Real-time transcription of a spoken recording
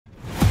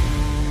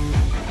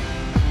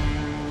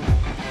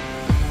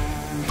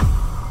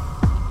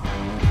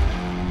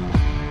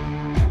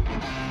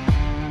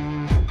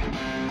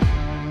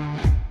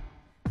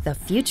The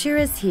future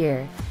is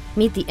here.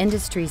 Meet the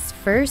industry's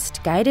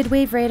first guided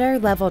wave radar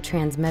level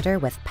transmitter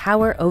with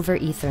power over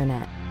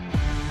Ethernet.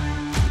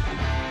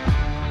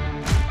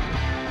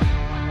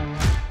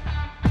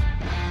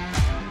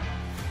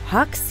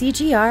 𝗖𝗚𝗥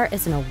CGR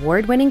is an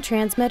award-winning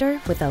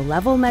transmitter with a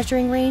level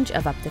measuring range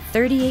of up to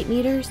 38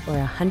 meters or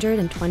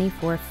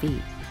 124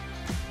 feet.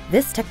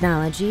 This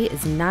technology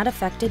is not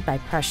affected by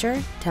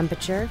pressure,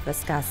 temperature,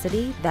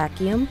 viscosity,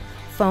 vacuum,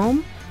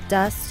 foam,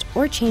 dust,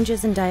 or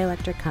changes in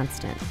dielectric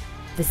constant.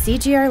 The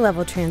CGR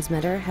level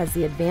transmitter has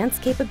the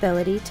advanced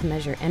capability to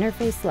measure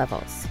interface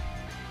levels.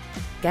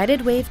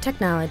 Guided wave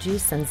technology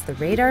sends the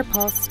radar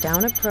pulse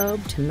down a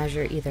probe to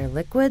measure either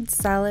liquids,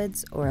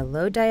 solids, or a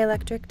low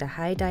dielectric to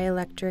high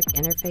dielectric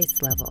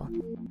interface level.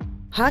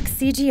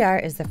 𝗖𝗥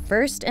CGR is the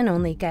first and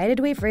only guided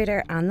wave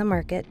radar on the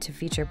market to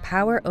feature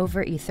power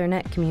over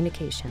Ethernet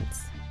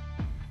communications.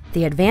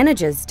 The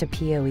advantages to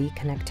PoE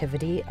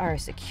connectivity are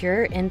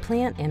secure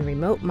in-plant and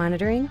remote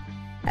monitoring,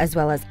 as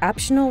well as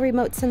optional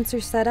remote sensor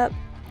setup,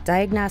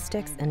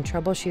 diagnostics, and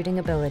troubleshooting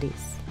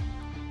abilities.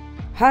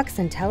 𝗖𝗥's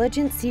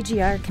intelligent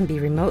CGR can be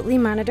remotely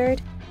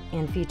monitored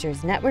and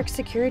features network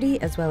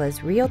security as well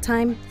as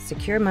real-time,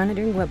 secure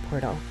monitoring web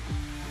portal.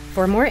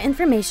 For more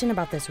information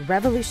about this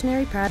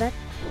revolutionary product,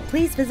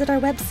 please visit our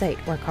website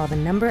or call the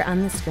number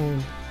on the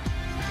screen.